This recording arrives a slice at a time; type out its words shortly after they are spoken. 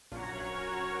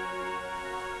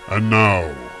And now,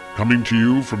 coming to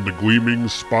you from the gleaming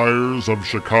spires of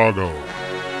Chicago,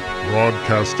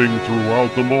 broadcasting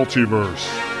throughout the multiverse,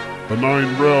 the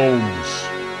Nine Realms,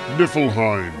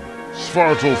 Niflheim,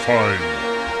 Svartalfheim,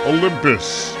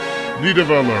 Olympus,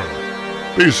 Nidavellir,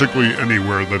 basically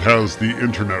anywhere that has the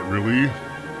internet, really,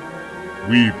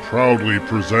 we proudly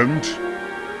present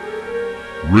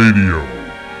Radio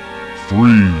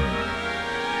Free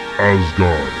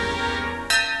Asgard.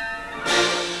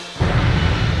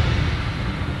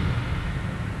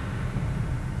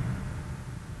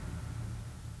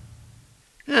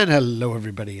 And hello,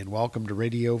 everybody, and welcome to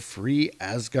Radio Free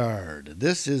Asgard.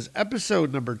 This is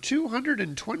episode number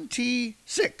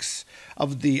 226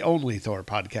 of the only Thor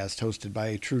podcast hosted by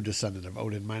a true descendant of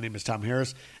Odin. My name is Tom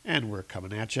Harris, and we're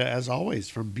coming at you, as always,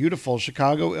 from beautiful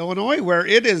Chicago, Illinois, where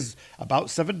it is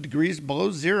about 7 degrees below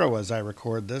zero as I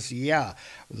record this. Yeah,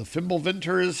 the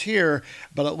Fimbulvinter is here,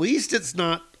 but at least it's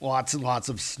not lots and lots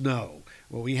of snow.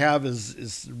 What we have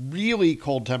is really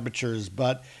cold temperatures,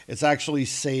 but it's actually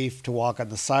safe to walk on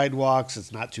the sidewalks.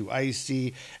 It's not too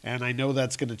icy, and I know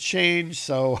that's going to change,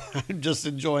 so I'm just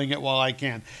enjoying it while I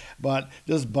can. But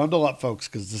just bundle up, folks,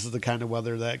 because this is the kind of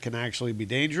weather that can actually be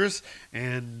dangerous.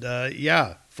 And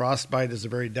frostbite is a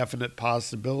very definite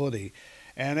possibility.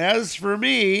 And as for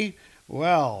me,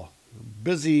 well,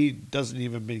 busy doesn't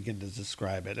even begin to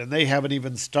describe it. And they haven't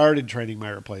even started training my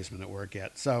replacement at work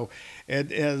yet. So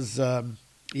it is, so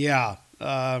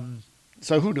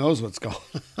who knows what's going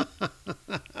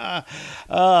on.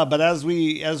 But as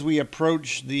we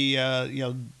approach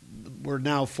the, we're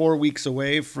now 4 weeks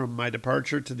away from my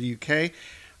departure to the UK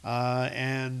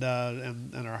and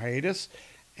our hiatus.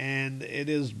 And it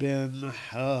has been,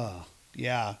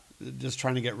 just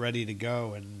trying to get ready to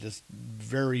go and just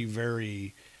very,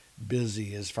 very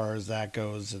busy as far as that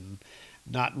goes, and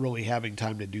not really having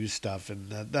time to do stuff, and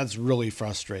that's really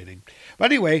frustrating. But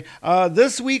anyway,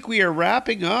 this week we are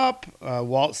wrapping up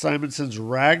Walt Simonson's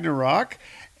Ragnarok,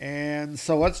 and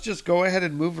so let's just go ahead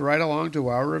and move right along to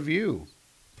our review.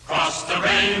 Cross the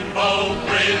rainbow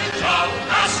bridge of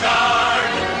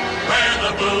Asgard, where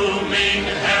the booming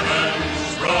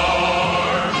heavens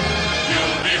roar,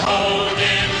 you'll behold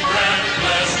in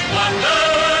breathless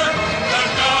wonder the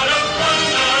god of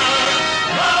thunder,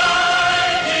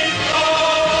 mighty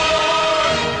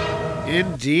Thor.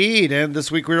 Indeed, and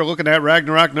this week we were looking at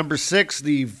Ragnarok number 6,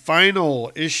 the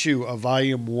final issue of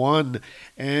Volume 1,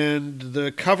 and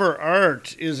the cover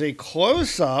art is a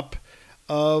close-up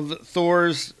of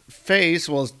Thor's face,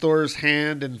 well, it's Thor's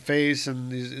hand and face,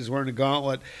 and he's wearing a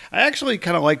gauntlet. I actually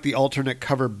kind of like the alternate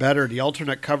cover better. The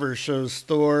alternate cover shows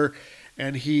Thor,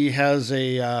 and he has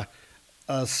a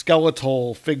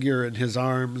skeletal figure in his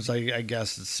arms. I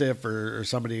guess it's Sif or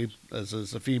somebody as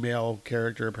a female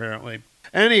character, apparently.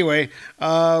 Anyway,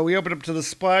 we open up to the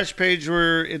splash page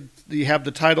where you have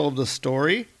the title of the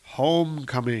story,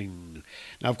 Homecoming.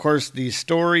 Now, of course, the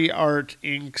story, art,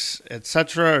 inks,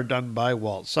 etc. are done by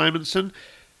Walt Simonson.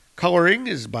 Coloring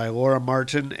is by Laura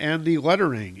Martin, and the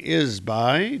lettering is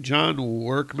by John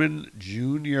Workman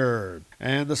Jr.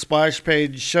 And the splash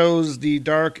page shows the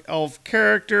dark elf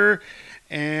character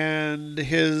and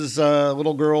his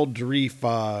little girl,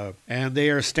 Drifa. And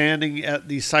they are standing at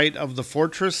the site of the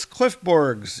fortress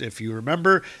Cliffborgs. If you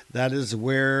remember, that is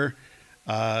where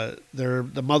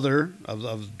the mother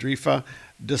of Drifa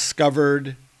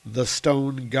discovered the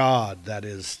stone god, that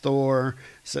is Thor,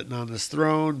 sitting on his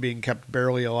throne, being kept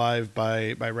barely alive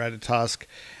by Ratatosk.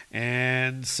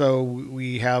 And so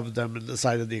we have them at the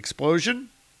site of the explosion,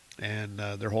 and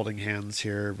they're holding hands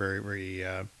here, very, very,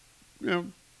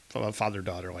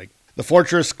 father-daughter like. The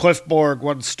fortress Cliffborg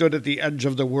once stood at the edge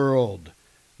of the world.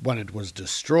 When it was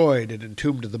destroyed, it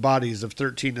entombed the bodies of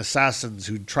 13 assassins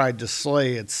who tried to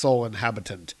slay its sole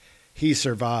inhabitant. He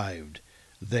survived.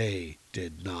 They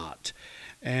did not.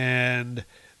 And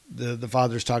the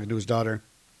father's talking to his daughter.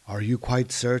 Are you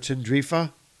quite certain,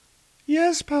 Drifa?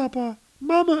 Yes, Papa.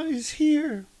 Mama is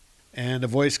here. And a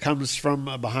voice comes from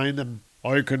behind them.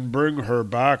 I can bring her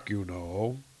back, you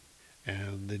know.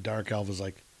 And the dark elf is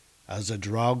like, as a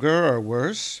Draugr or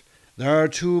worse? There are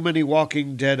too many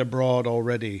walking dead abroad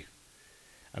already.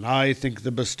 And I think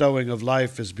the bestowing of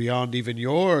life is beyond even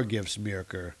your gifts,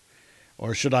 Mirker.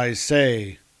 Or should I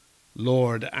say,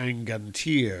 Lord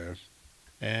Angantyr.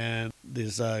 And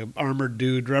this armored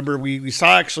dude, remember, we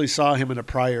actually saw him in a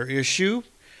prior issue.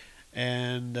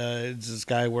 And it's this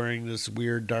guy wearing this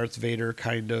weird Darth Vader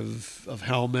kind of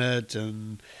helmet.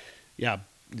 And,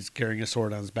 he's carrying a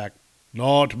sword on his back.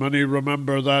 Not many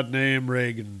remember that name,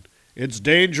 Reagan. It's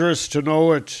dangerous to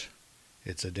know it.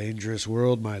 It's a dangerous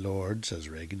world, my lord, says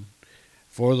Reagan,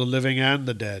 for the living and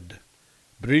the dead.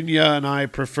 Brynja and I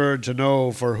preferred to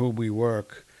know for whom we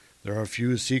work. There are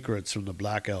few secrets from the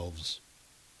Black Elves."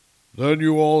 "Then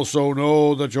you also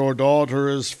know that your daughter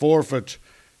is forfeit.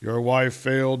 Your wife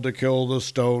failed to kill the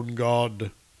stone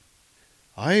god."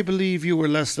 "I believe you were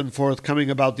less than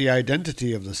forthcoming about the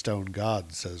identity of the stone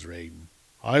god," says Rain.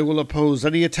 "I will oppose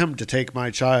any attempt to take my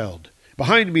child.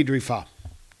 Behind me, Drifa."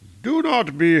 "Do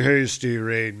not be hasty,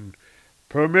 Rain.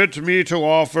 Permit me to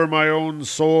offer my own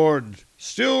sword,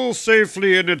 still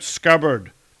safely in its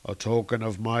scabbard, a token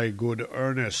of my good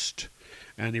earnest."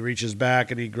 And he reaches back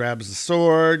and he grabs the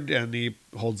sword and he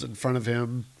holds it in front of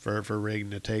him for Rain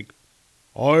to take.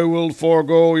 "I will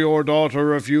forego your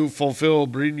daughter if you fulfill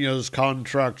Brynja's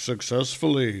contract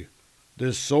successfully.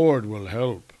 This sword will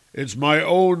help. It's my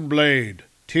own blade,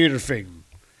 Tyrfing,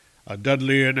 a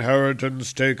deadly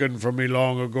inheritance taken from me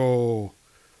long ago.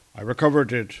 I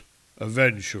recovered it,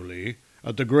 eventually,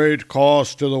 at the great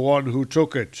cost to the one who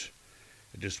took it.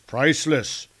 It is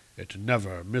priceless, it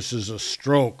never misses a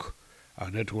stroke,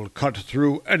 and it will cut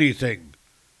through anything,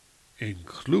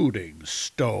 including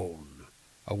stone.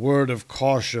 A word of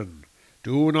caution,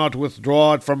 do not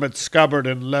withdraw it from its scabbard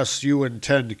unless you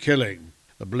intend killing.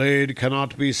 The blade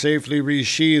cannot be safely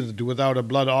resheathed without a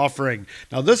blood offering."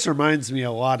 Now this reminds me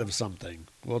a lot of something.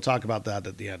 We'll talk about that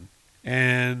at the end.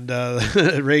 And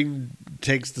Rain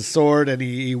takes the sword and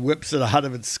he whips it out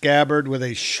of its scabbard with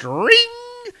a shring.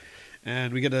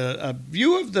 And we get a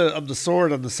view of the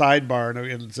sword on the sidebar,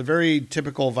 and it's a very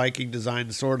typical Viking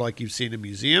designed sword like you've seen in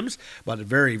museums, but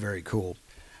very, very cool.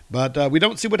 But we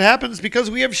don't see what happens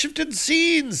because we have shifted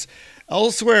scenes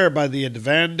elsewhere by the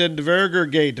abandoned Verger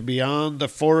Gate beyond the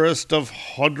forest of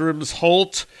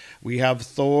Hodrimsholt. We have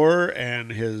Thor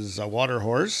and his water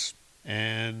horse,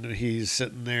 and he's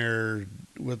sitting there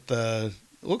with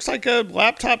looks like a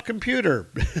laptop computer.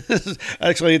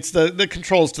 Actually, it's the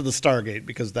controls to the Stargate,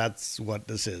 because that's what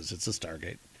this is. It's a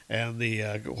Stargate. And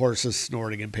the horse is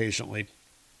snorting impatiently.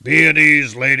 "Be at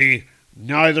ease, lady.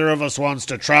 Neither of us wants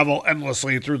to travel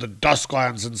endlessly through the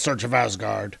Dusklands in search of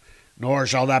Asgard, nor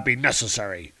shall that be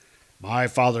necessary. My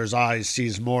father's eyes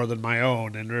sees more than my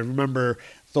own, and remember,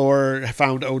 Thor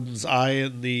found Odin's eye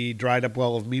in the dried-up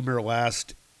well of Mimir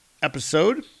last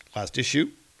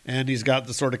issue. And he's got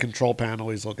the sort of control panel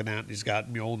he's looking at. He's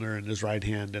got Mjolnir in his right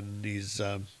hand, and he's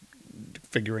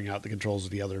figuring out the controls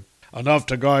of the other. "Enough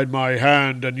to guide my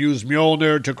hand and use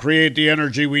Mjolnir to create the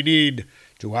energy we need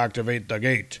to activate the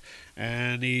gate."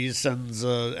 And he sends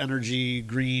energy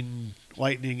green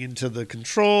lightning into the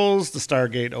controls. The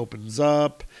Stargate opens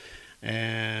up,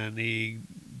 and they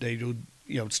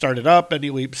start it up, and he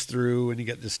leaps through, and you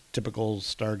get this typical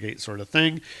Stargate sort of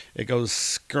thing. It goes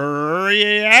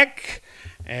screak,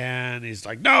 and he's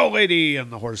like, "No, lady!"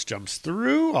 And the horse jumps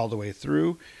through, all the way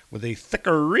through, with a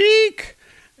thicker reek.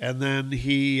 And then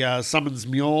he summons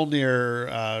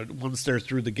Mjolnir once they're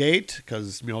through the gate,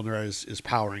 because Mjolnir is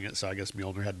powering it, so I guess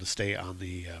Mjolnir had to stay on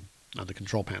the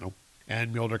control panel.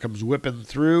 And Mjolnir comes whipping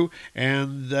through,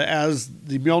 and as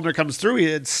the Mjolnir comes through,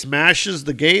 it smashes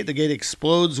the gate. The gate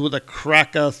explodes with a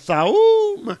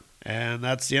crack-a-thaum. And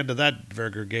that's the end of that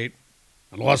Verger Gate.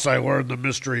 "Unless I learn the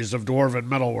mysteries of dwarven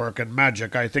metalwork and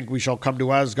magic, I think we shall come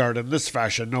to Asgard in this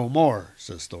fashion no more,"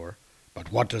 says Thor.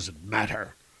 "But what does it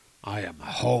matter? I am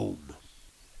home."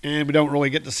 And we don't really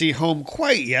get to see home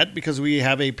quite yet, because we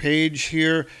have a page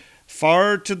here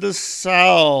far to the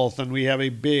south, and we have a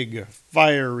big,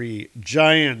 fiery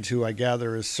giant who I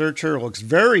gather is Searcher. Looks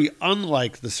very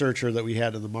unlike the Searcher that we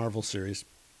had in the Marvel series.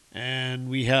 And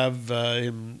we have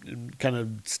him kind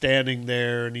of standing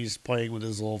there, and he's playing with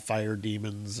his little fire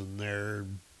demons,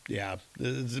 and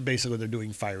basically they're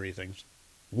doing fiery things.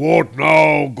 "What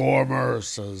now, Gormer?"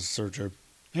 says Searcher.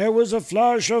 "There was a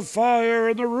flash of fire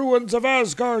in the ruins of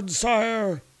Asgard,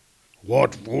 sire."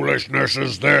 "What foolishness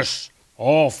is this?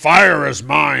 All fire is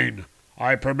mine.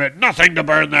 I permit nothing to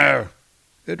burn there."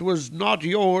 "It was not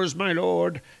yours, my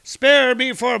lord. Spare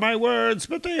me for my words,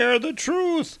 but they are the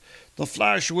truth. The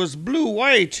flash was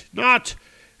blue-white, not—"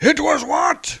 "It was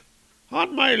what?"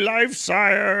 "On my life,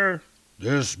 sire."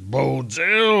 "This bodes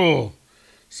ill,"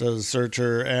 says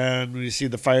Searcher, and we see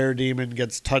the fire demon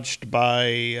gets touched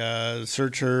by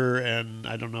Searcher, and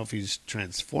I don't know if he's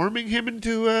transforming him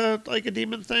into a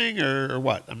demon thing or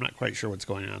what. I'm not quite sure what's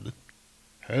going on.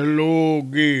 "Hello,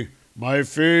 Gi, my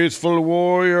faithful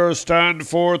warrior, stand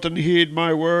forth and heed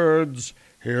my words.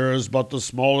 Here is but the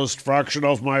smallest fraction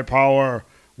of my power.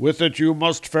 With it you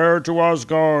must fare to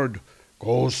Asgard.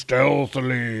 Go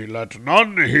stealthily, let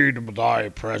none heed thy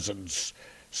presence.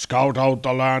 Scout out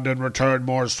the land and return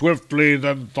more swiftly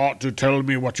than thought to tell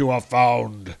me what you have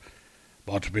found.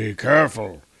 But be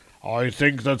careful. I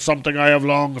think that something I have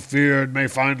long feared may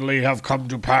finally have come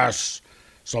to pass.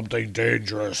 Something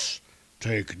dangerous.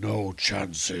 Take no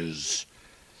chances.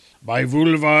 My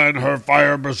vulva and her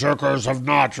fire berserkers have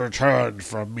not returned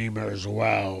from Mimir's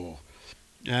well.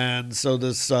 And so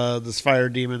this fire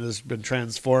demon has been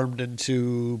transformed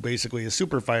into basically a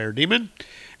super fire demon,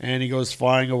 and he goes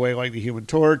flying away like the Human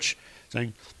Torch,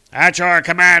 saying, "At your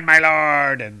command, my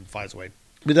lord," and flies away.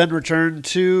 We then return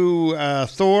to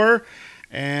Thor,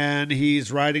 and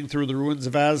he's riding through the ruins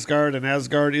of Asgard, and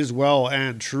Asgard is well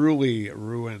and truly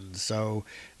ruined. So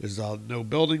there's no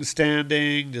building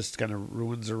standing, just kind of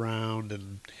ruins around,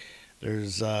 and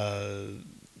there's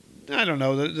I don't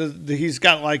know. He's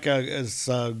got like a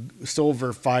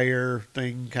silver fire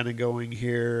thing kind of going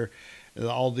here.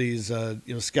 All these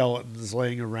skeletons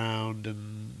laying around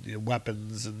and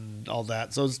weapons and all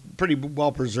that. So it's pretty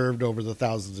well preserved over the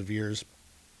thousands of years.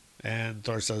 And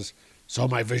Thor says, "So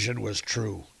my vision was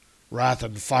true. Wrath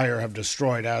and fire have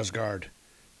destroyed Asgard.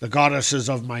 The goddesses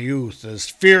of my youth, as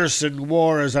fierce in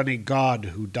war as any god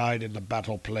who died in the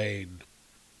battle plain.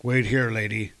 Wait here,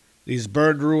 lady. These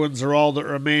burned ruins are all that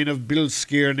remain of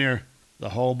Bilskirnir, the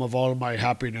home of all my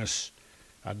happiness,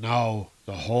 and now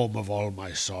the home of all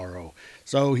my sorrow."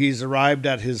 So he's arrived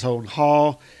at his own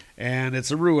hall, and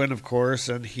it's a ruin, of course,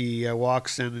 and he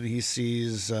walks in and he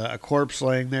sees a corpse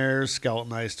laying there,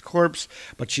 skeletonized corpse,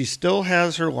 but she still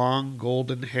has her long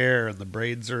golden hair, and the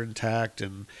braids are intact,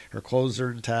 and her clothes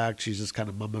are intact. She's just kind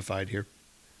of mummified here.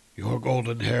 "Your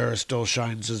golden hair still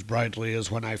shines as brightly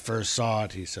as when I first saw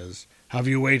it," he says. "Have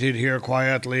you waited here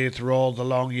quietly through all the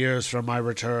long years for my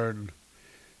return?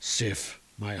 Sif,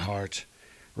 my heart,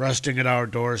 resting at our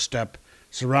doorstep,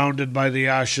 surrounded by the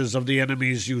ashes of the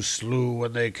enemies you slew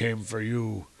when they came for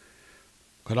you.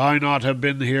 Could I not have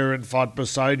been here and fought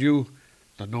beside you?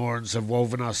 The Norns have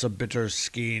woven us a bitter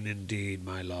skein indeed,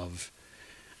 my love."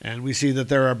 And we see that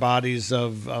there are bodies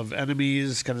of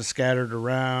enemies kind of scattered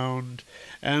around.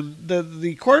 And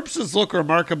the corpses look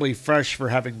remarkably fresh for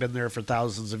having been there for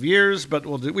thousands of years, but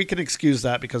we can excuse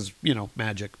that because,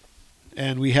 magic.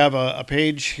 And we have a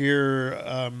page here,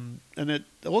 and it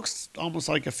looks almost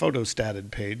like a photostated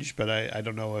page, but I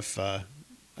don't know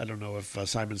if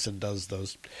Simonson does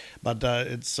those. But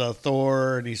it's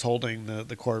Thor, and he's holding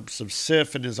the corpse of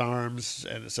Sif in his arms,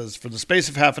 and it says, "For the space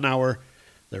of half an hour,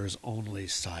 there is only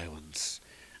silence."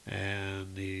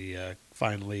 And he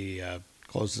finally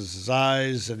closes his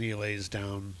eyes, and he lays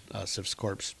down Sif's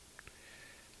corpse.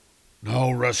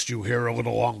 "Now rest you here a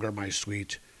little longer, my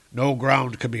sweet. No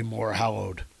ground can be more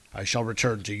hallowed. I shall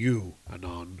return to you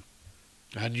anon.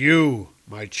 And you,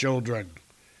 my children,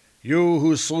 you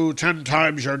who slew 10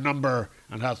 times your number,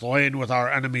 and hath lain with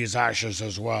our enemies' ashes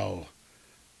as well.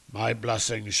 My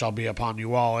blessing shall be upon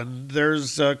you all." And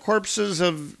there's corpses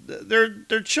of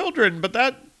their children, but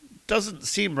that doesn't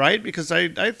seem right because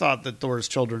I thought that Thor's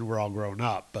children were all grown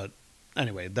up. But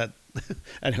anyway,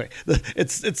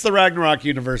 it's the Ragnarok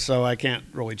universe, so I can't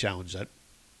really challenge that.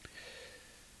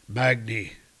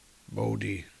 "Magni,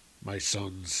 Modi, my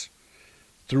sons,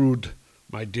 Thrud,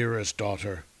 my dearest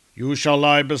daughter, you shall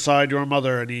lie beside your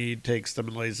mother." And he takes them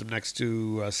and lays them next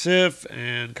to Sif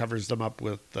and covers them up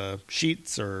with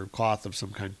sheets or cloth of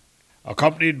some kind.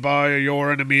 "Accompanied by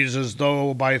your enemies as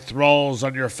though by thralls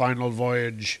on your final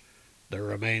voyage, there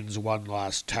remains one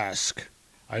last task.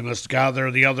 I must gather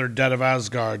the other dead of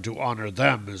Asgard to honor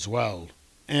them as well."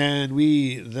 And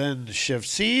we then shift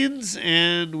scenes,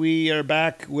 and we are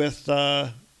back with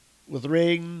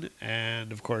Ring,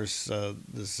 and of course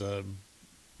this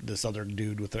other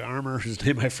dude with the armor, whose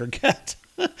name I forget.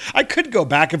 I could go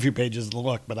back a few pages and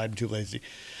look, but I'm too lazy.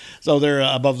 So they're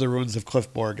above the ruins of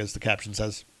Cliffborg, as the caption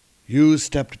says. "You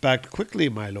stepped back quickly,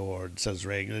 my lord," says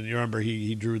Ring. And you remember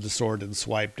he drew the sword and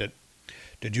swiped it.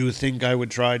 "Did you think I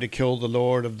would try to kill the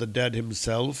lord of the dead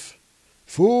himself?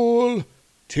 Fool!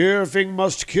 Tyrfing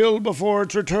must kill before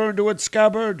it's returned to its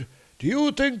scabbard. Do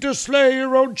you think to slay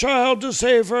your own child to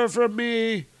save her from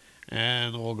me?"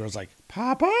 And the little girl's like,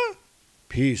 "Papa?"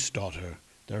 "Peace, daughter.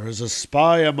 There is a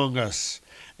spy among us."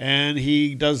 And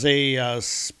he does a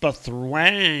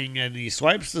spathwang, and he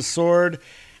swipes the sword,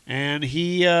 and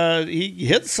he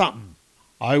hits something.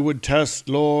 "I would test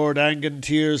Lord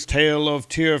Angantir's tale of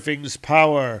Tyrfing's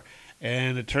power."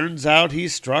 And it turns out he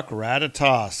struck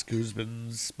Ratatosk, who's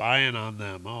been spying on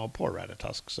them. Oh, poor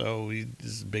Ratatosk. So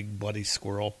he's a big bloody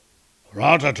squirrel.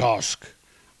 "Ratatosk,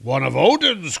 one of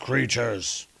Odin's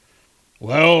creatures.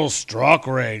 Well struck,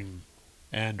 Ring."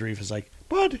 And Dreef is like,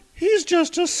 "But he's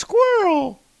just a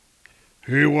squirrel."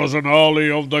 "He was an ally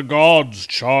of the gods,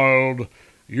 child.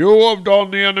 You have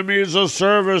done the enemies a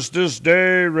service this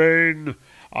day, Rain.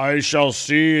 I shall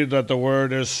see that the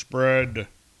word is spread."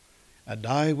 and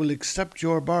I will accept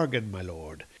your bargain, my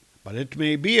lord. But it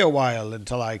may be a while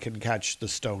until I can catch the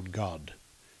stone god."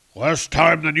 "Less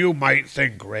time than you might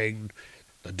think, Ring.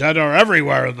 The dead are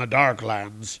everywhere in the dark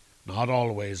lands, not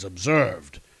always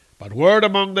observed. But word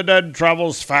among the dead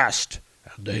travels fast,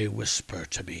 and they whisper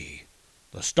to me.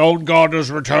 The stone god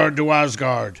has returned to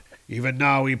Asgard. Even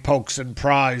now he pokes and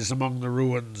pries among the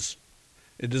ruins."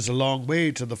 "It is a long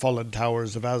way to the fallen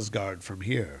towers of Asgard from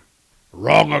here."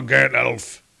 "Wrong again,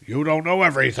 elf. You don't know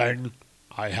everything.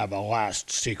 I have a last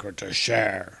secret to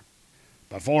share.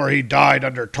 Before he died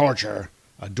under torture,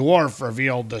 a dwarf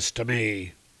revealed this to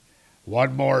me.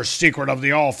 One more secret of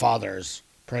the Allfathers.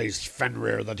 Praised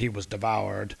Fenrir that he was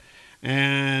devoured."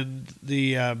 And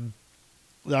the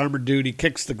armored dude, he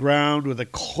kicks the ground with a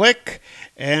click,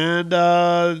 and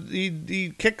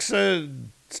he kicks a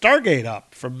stargate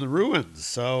up from the ruins.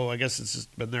 So I guess it's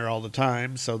just been there all the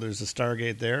time. So there's a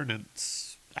stargate there, and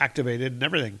it's activated and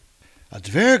everything. "A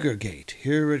Dverger gate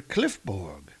here at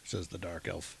Cliffborg," says the dark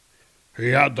elf. "He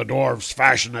had the dwarves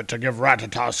fashion it to give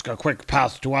Ratatosk a quick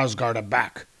path to Asgard and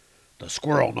back. The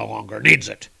squirrel no longer needs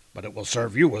it, but it will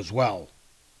serve you as well.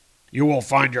 You will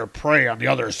find your prey on the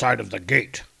other side of the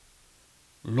gate.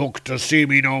 Look to see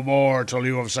me no more till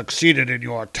you have succeeded in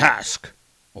your task,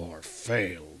 or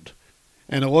failed."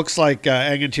 And it looks like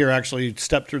Angantyr actually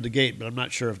stepped through the gate, but I'm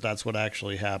not sure if that's what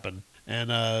actually happened.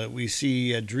 And we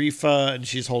see Drifa, and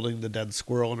she's holding the dead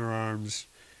squirrel in her arms.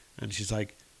 And she's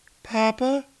like,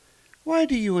 "Papa, why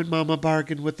do you and Mama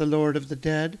bargain with the Lord of the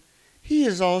Dead? He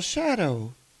is all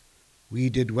shadow." "We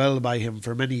did well by him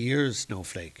for many years,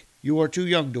 Snowflake. You are too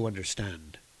young to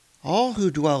understand." "All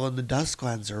who dwell in the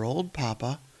Dusklands are old,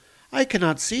 Papa. I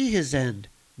cannot see his end,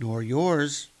 nor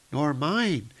yours, nor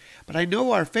mine, but I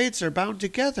know our fates are bound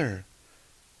together.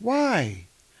 Why?"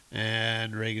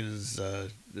 And Reagan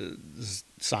is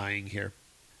sighing here.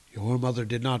 "Your mother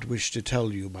did not wish to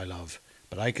tell you, my love,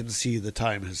 but I can see the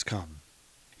time has come.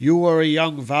 You are a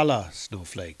young Vala,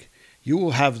 Snowflake. You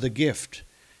will have the gift.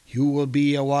 You will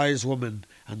be a wise woman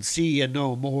and see and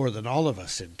know more than all of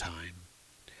us in time.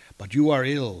 But you are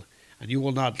ill, and you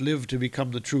will not live to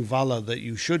become the true Vala that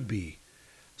you should be.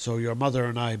 So your mother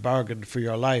and I bargained for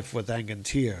your life with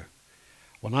Angantyr.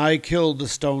 When I kill the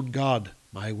stone god,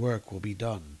 my work will be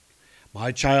done.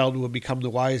 My child will become the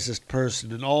wisest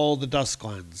person in all the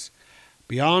Dusklands,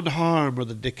 beyond harm or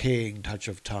the decaying touch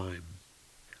of time."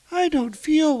 "I don't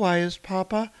feel wise,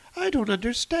 Papa. I don't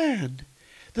understand.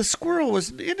 The squirrel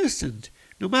was innocent,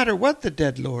 no matter what the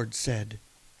dead lord said."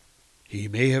 "He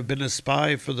may have been a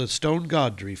spy for the stone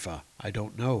god, Drifa. I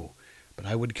don't know. But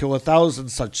I would kill 1,000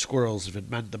 such squirrels if it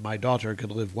meant that my daughter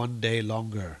could live one day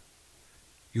longer.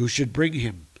 You should bring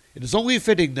him. It is only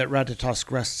fitting that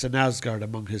Ratatosk rests in Asgard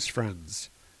among his friends.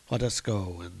 Let us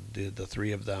go." And the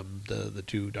three of them, the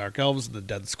two dark elves and the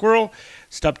dead squirrel,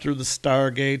 step through the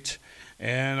stargate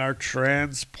and are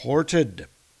transported.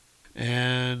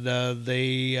 And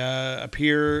they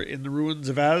appear in the ruins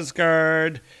of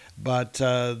Asgard, but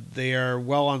they are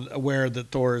well aware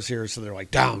that Thor is here, so they're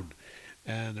like, "Down!"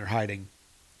 And they're hiding.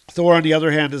 Thor, on the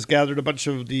other hand, has gathered a bunch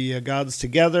of the gods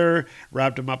together,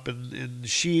 wrapped them up in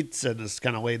sheets, and has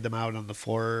kind of laid them out on the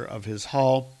floor of his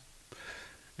hall.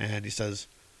 And he says,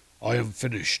 "I am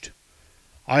finished.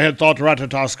 I had thought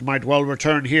Ratatosk might well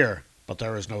return here, but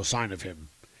there is no sign of him.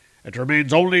 It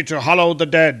remains only to hallow the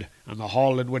dead and the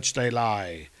hall in which they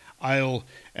lie.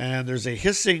 And there's a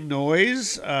hissing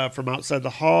noise from outside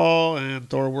the hall, and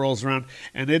Thor whirls around,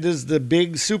 and it is the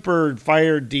big super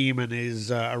fire demon. He's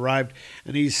arrived,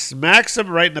 and he smacks him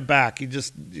right in the back. He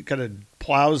just kind of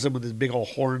plows him with his big old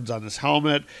horns on his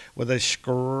helmet with a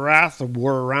Skrath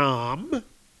Waram,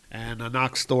 and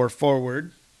knocks Thor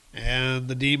forward. And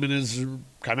the demon is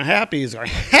kind of happy. He's going,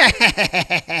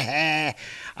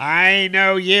 "I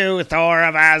know you, Thor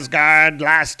of Asgard,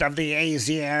 last of the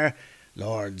Aesir.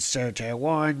 Lord Surtur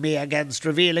warned me against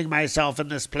revealing myself in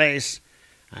this place.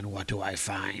 And what do I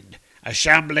find? A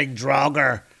shambling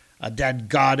Draugr, a dead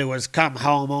god who has come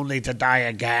home only to die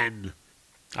again.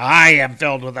 I am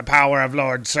filled with the power of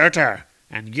Lord Surtur,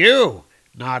 and you,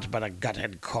 naught but a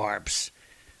gutted corpse.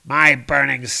 My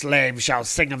burning slave shall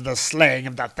sing of the slaying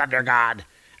of the thunder god,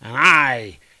 and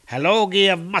I, Helgi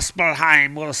of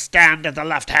Muspelheim, will stand at the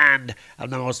left hand of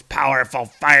the most powerful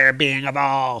fire being of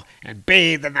all, and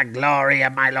bathe in the glory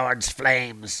of my lord's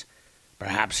flames.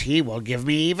 Perhaps he will give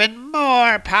me even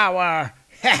more power."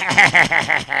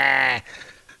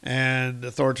 And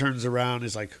Thor turns around.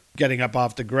 He's like getting up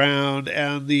off the ground,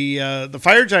 and the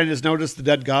fire giant has noticed the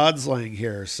dead gods laying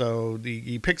here. So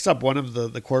he picks up one of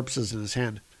the corpses in his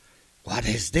hand. "What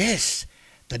is this?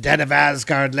 The dead of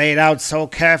Asgard laid out so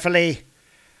carefully?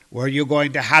 Were you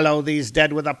going to hallow these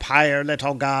dead with a pyre,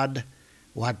 little god?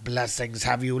 What blessings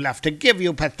have you left to give,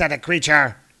 you pathetic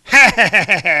creature?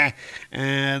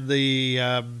 And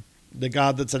the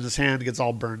god that's in his hand gets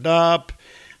all burned up,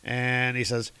 and he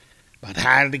says, But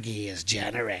Helgi is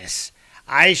generous.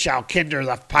 I shall kindle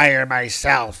the pyre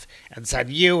myself, and send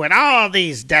you and all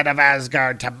these dead of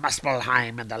Asgard to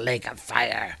Muspelheim in the lake of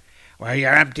fire, where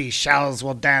your empty shells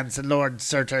will dance in Lord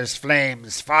Surtur's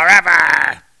flames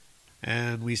forever.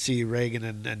 And we see Regan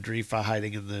and Drifa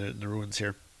hiding in the ruins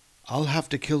here. I'll have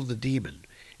to kill the demon.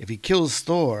 If he kills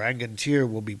Thor,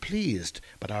 Angantyr will be pleased,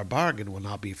 but our bargain will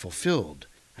not be fulfilled,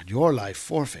 and your life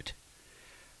forfeit.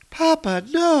 Papa,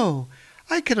 no!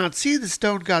 I cannot see the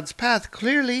stone god's path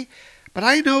clearly, but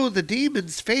I know the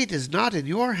demon's fate is not in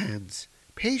your hands.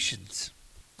 Patience.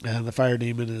 And the fire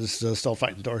demon is still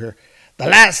fighting Thor here. The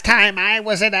last time I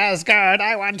was in Asgard,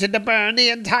 I wanted to burn the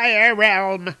entire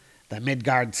realm. The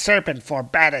Midgard serpent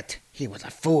forbade it. He was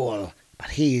a fool,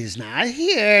 but he's not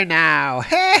here now.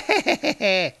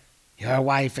 Your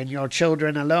wife and your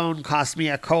children alone cost me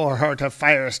a cohort of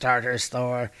fire starters,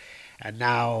 Thor, and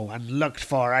now, unlooked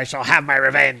for, I shall have my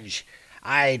revenge.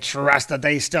 I trust that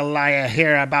they still lie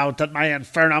hereabout, that my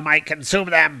inferno might consume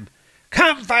them.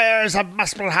 Come, fires of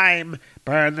Muspelheim,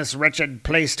 burn this wretched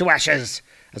place to ashes,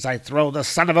 as I throw the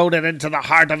son of Odin into the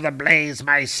heart of the blaze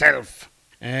myself.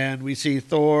 And we see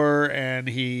Thor, and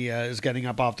he is getting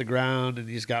up off the ground, and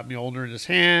he's got Mjolnir in his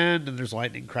hand, and there's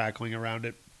lightning crackling around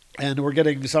it. And we're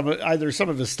getting either some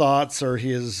of his thoughts or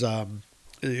his... I'm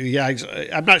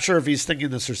not sure if he's thinking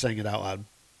this or saying it out loud.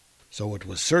 So it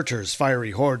was Surtur's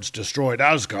fiery hordes destroyed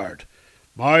Asgard.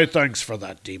 My thanks for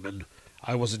that, demon.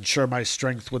 I wasn't sure my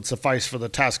strength would suffice for the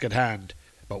task at hand,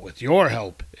 but with your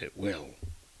help it will.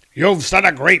 You've said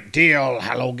a great deal,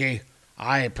 Helgi.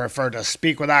 I prefer to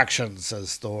speak with action,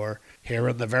 says Thor, here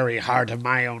in the very heart of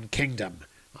my own kingdom.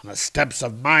 On the steps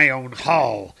of my own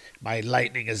hall, my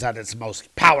lightning is at its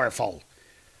most powerful.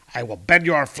 I will bend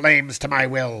your flames to my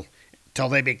will, till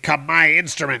they become my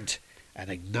instrument,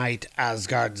 and ignite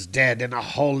Asgard's dead in a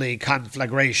holy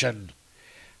conflagration.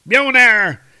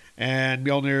 Mjolnir! And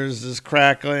Mjolnir's is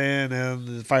crackling, and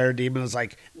the fire demon is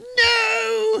like,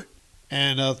 no!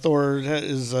 And Thor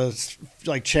is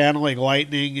channeling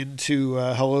lightning into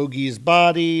Helgi's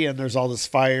body, and there's all this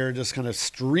fire just kind of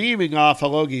streaming off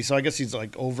Helgi. So I guess he's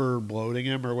like over-bloating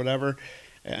him or whatever.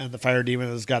 And the fire demon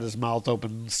has got his mouth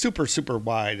open super, super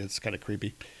wide. It's kind of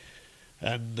creepy.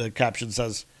 And the caption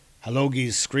says,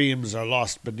 Helgi's screams are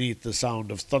lost beneath the sound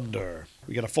of thunder.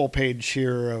 We get a full page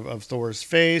here of Thor's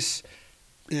face,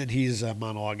 and he's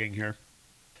monologuing here.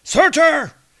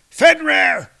 Surtur!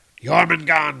 Fenrir!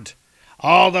 Jormungand!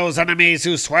 All those enemies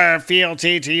who swear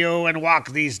fealty to you and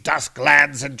walk these dusk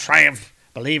lands in triumph,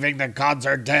 believing the gods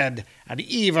are dead and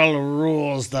evil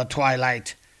rules the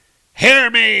twilight. Hear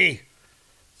me!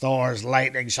 Thor's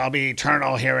lightning shall be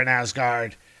eternal here in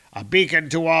Asgard, a beacon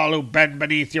to all who bend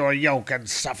beneath your yoke and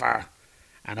suffer,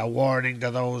 and a warning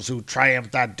to those who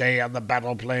triumphed that day on the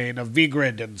battle plain of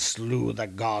Vigrid and slew the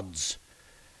gods.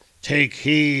 Take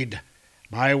heed,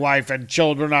 my wife and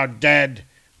children are dead,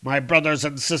 my brothers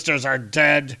and sisters are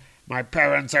dead, my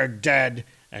parents are dead,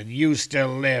 and you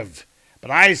still live. But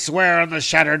I swear on the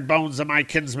shattered bones of my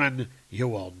kinsmen, you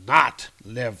will not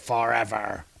live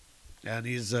forever. And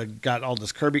he's got all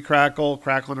this Kirby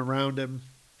crackling around him.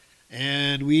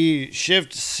 And we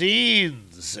shift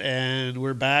scenes, and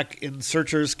we're back in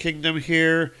Surtur's kingdom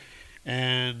here,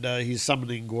 and he's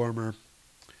summoning Gormr.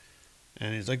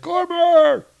 And he's like,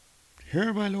 Gormr!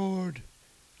 Here, my lord.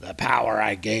 The power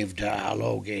I gave to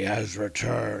Helgi has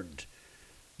returned.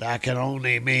 That can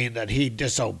only mean that he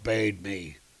disobeyed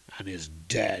me and is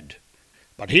dead.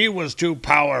 But he was too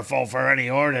powerful for any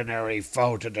ordinary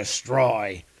foe to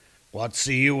destroy. What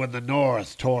see you in the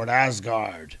north toward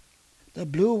Asgard? The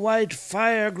blue-white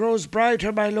fire grows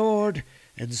brighter, my lord,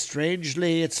 and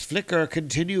strangely its flicker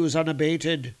continues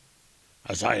unabated.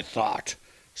 As I thought.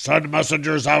 Send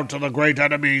messengers out to the great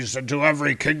enemies and to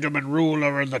every kingdom and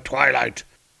ruler in the twilight.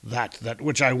 That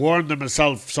which I warned them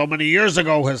myself so many years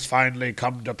ago has finally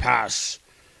come to pass.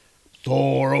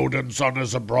 Thor, Odin's son,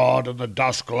 is abroad in the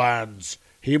dusk lands.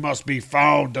 He must be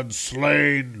found and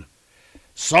slain.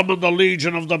 Summon the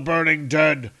legion of the burning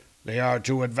dead. They are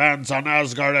to advance on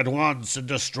Asgard at once and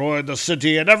destroy the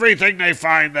city and everything they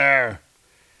find there.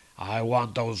 I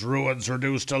want those ruins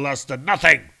reduced to less than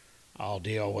nothing. I'll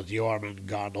deal with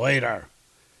Jormungand later.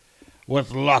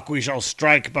 With luck we shall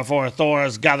strike before Thor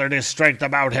has gathered his strength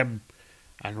about him,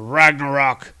 and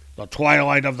Ragnarok, the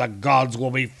twilight of the gods,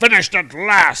 will be finished at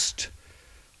last.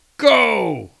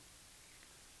 Go!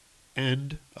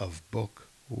 End of Book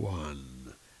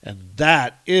 1. And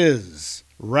that is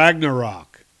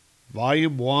Ragnarok,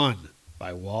 Volume 1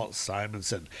 by Walt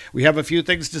Simonson. We have a few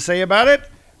things to say about it.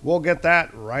 We'll get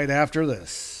that right after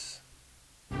this.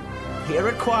 Here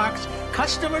at Quark's,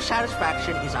 customer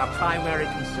satisfaction is our primary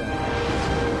concern.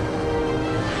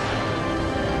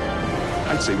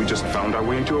 I'd say we just found our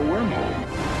way into a wormhole.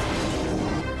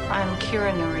 I'm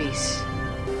Kira Nerys.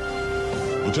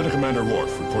 Lieutenant Commander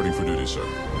Worf, reporting for duty, sir.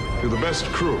 You're the best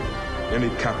crew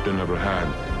any captain ever had.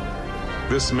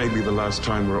 This may be the last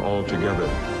time we're all together.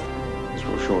 This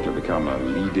will shortly become a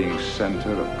leading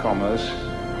center of commerce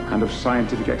and of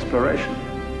scientific exploration.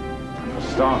 And for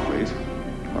Starfleet,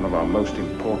 one of our most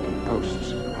important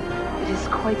posts. It is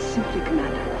quite simply,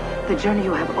 Commander. The journey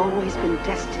you have always been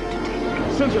destined to take.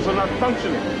 Sensors are not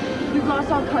functioning. We've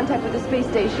lost all contact with the space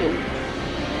station. What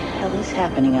the hell is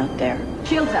happening out there?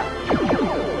 Shields up.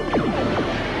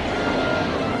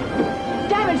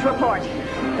 Damage report.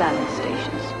 Battle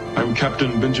stations. I'm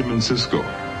Captain Benjamin Sisko.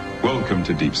 Welcome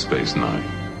to Deep Space Nine.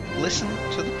 Listen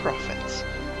to the Prophets,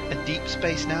 a Deep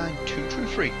Space Nine Two True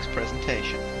Freaks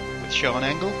presentation with Sean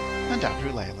Engel and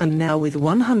Andrew Leyland. And now with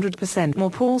 100% more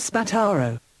Paul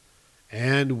Spataro.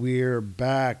 And we're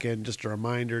back. And just a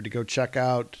reminder to go check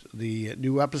out the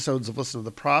new episodes of Listen to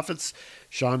the Prophets.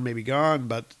 Sean may be gone,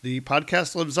 but the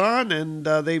podcast lives on, and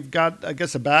they've got, I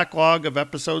guess, a backlog of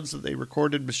episodes that they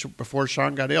recorded before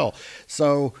Sean got ill.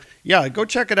 So, yeah, go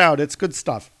check it out. It's good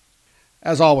stuff.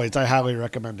 As always, I highly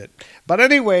recommend it. But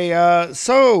anyway, Walt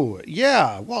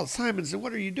Simonson,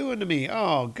 what are you doing to me?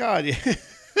 Oh, God.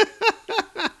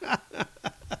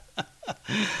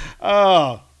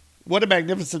 Oh, what a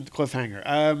magnificent cliffhanger.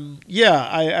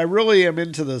 I really am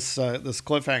into this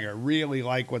cliffhanger. I really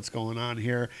like what's going on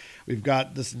here. We've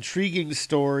got this intriguing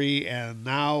story, and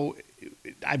now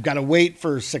I've got to wait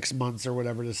for 6 months or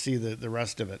whatever to see the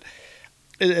rest of it.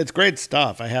 It's great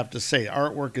stuff, I have to say.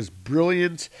 Artwork is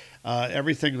brilliant.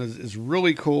 Everything is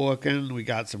really cool looking. We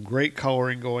got some great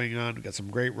coloring going on. We got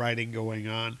some great writing going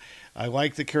on. I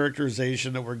like the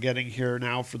characterization that we're getting here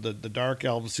now for the Dark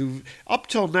Elves, who up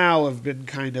till now have been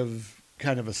kind of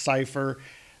a cipher.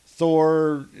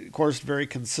 Thor, of course, very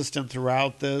consistent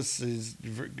throughout this. Is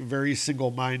very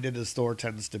single-minded, as Thor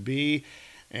tends to be.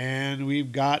 And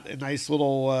we've got a nice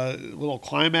little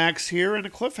climax here and a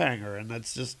cliffhanger, and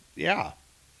that's just, yeah,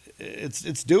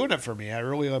 it's doing it for me. I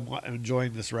really am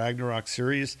enjoying this Ragnarok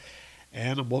series,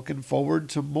 and I'm looking forward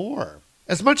to more.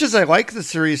 As much as I like the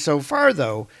series so far,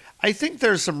 though, I think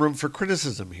there's some room for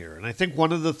criticism here. And I think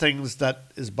one of the things that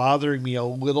is bothering me a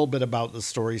little bit about the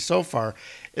story so far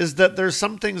is that there's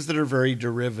some things that are very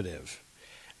derivative.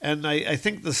 And I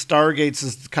think the Stargates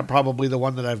is probably the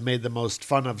one that I've made the most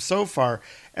fun of so far.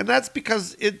 And that's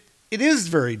because it is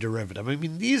very derivative. I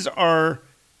mean, these are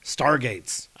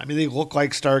Stargates. I mean, they look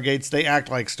like Stargates. They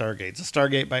act like Stargates. A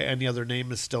Stargate by any other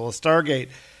name is still a Stargate.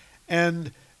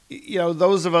 And you know,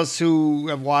 those of us who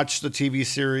have watched the TV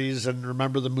series and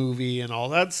remember the movie and all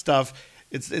that stuff,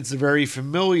 it's very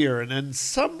familiar and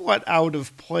somewhat out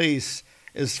of place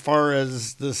as far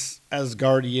as this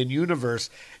Asgardian universe.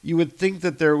 You would think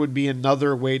that there would be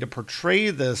another way to portray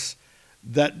this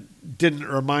that didn't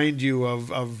remind you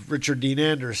of Richard Dean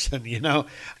Anderson, you know?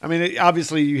 I mean,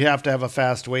 obviously you have to have a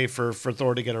fast way for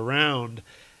Thor to get around,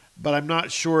 but I'm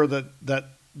not sure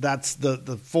that's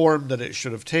the form that it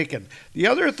should have taken. The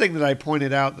other thing that I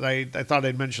pointed out that I thought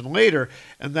I'd mention later,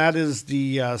 and that is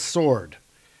the sword.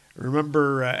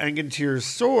 Remember Angantyr's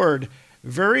sword,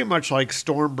 very much like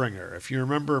Stormbringer. If you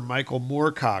remember Michael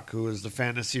Moorcock, who was the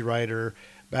fantasy writer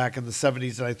back in the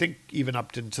 70s, and I think even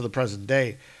up into the present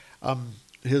day,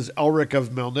 his Elric of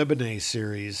Melniboné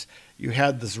series, you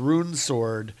had this rune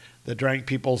sword that drank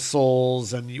people's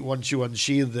souls, and once you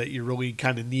unsheathed it, you really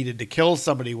kind of needed to kill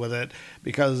somebody with it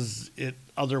because it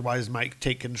otherwise might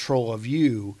take control of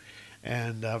you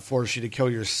and force you to kill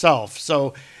yourself.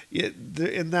 So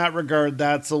in that regard,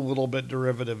 that's a little bit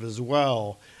derivative as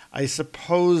well. I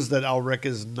suppose that Elric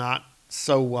is not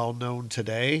so well known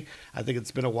today. I think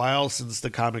it's been a while since the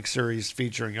comic series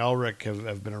featuring Elric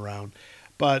have been around.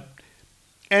 But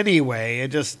anyway, it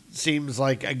just seems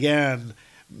like, again,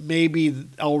 maybe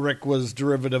Elric was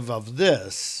derivative of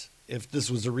this, if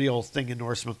this was a real thing in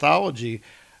Norse mythology.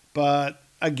 But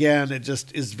again, it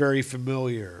just is very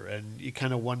familiar, and you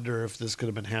kind of wonder if this could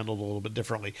have been handled a little bit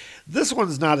differently. This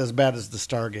one's not as bad as the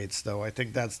Stargates, though. I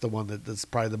think that's the one that's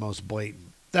probably the most blatant.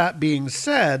 That being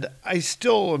said, I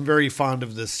still am very fond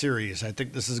of this series. I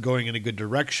think this is going in a good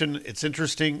direction. It's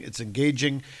interesting, it's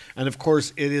engaging, and of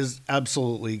course, it is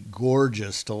absolutely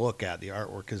gorgeous to look at. The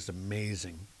artwork is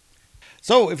amazing.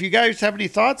 So if you guys have any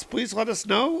thoughts, please let us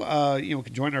know. You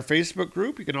can join our Facebook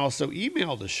group. You can also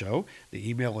email the show. The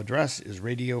email address is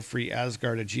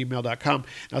radiofreeasgard@gmail.com.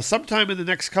 Now, sometime in the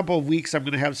next couple of weeks, I'm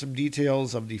going to have some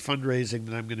details of the fundraising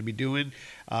that I'm going to be doing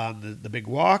on the big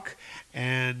walk,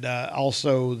 and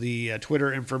also the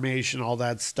Twitter information, all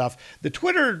that stuff. The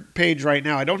Twitter page right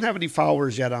now, I don't have any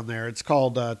followers yet on there. It's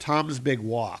called Tom's Big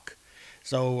Walk.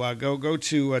 So go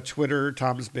to Twitter,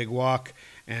 Tom's Big Walk,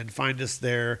 and find us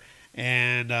there.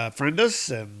 And friend us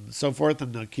and so forth,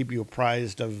 and I'll keep you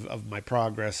apprised of my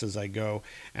progress as I go.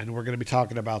 And we're going to be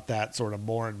talking about that sort of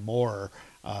more and more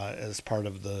as part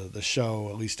of the show.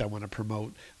 At least I want to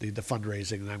promote the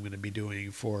fundraising that I'm going to be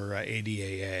doing for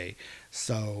ADAA.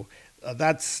 So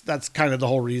that's kind of the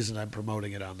whole reason I'm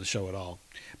promoting it on the show at all.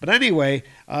 But anyway,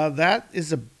 that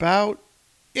is about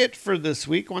it for this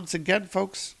week. Once again,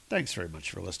 folks, thanks very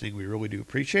much for listening. We really do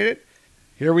appreciate it.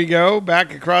 Here we go,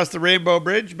 back across the Rainbow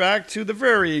Bridge, back to the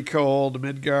very cold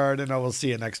Midgard, and I will see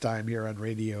you next time here on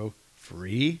Radio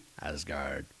Free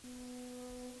Asgard.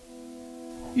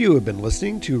 You have been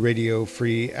listening to Radio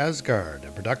Free Asgard, a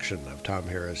production of Tom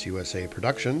Harris USA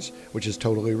Productions, which is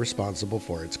totally responsible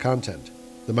for its content.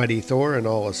 The Mighty Thor and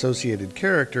all associated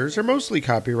characters are mostly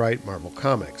copyright Marvel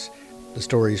Comics. The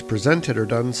stories presented are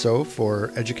done so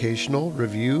for educational,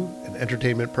 review, and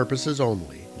entertainment purposes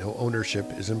only. No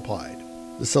ownership is implied.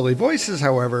 The silly voices,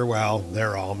 however, well,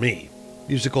 they're all me.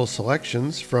 Musical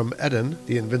selections from Eden,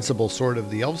 the Invincible Sword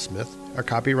of the Elfsmith, are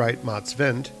copyright Mott's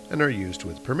Vent and are used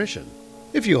with permission.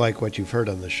 If you like what you've heard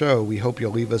on the show, we hope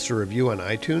you'll leave us a review on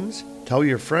iTunes, tell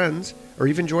your friends, or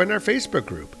even join our Facebook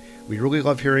group. We really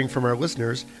love hearing from our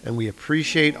listeners, and we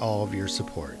appreciate all of your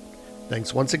support.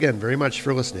 Thanks once again very much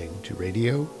for listening to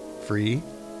Radio Free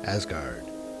Asgard.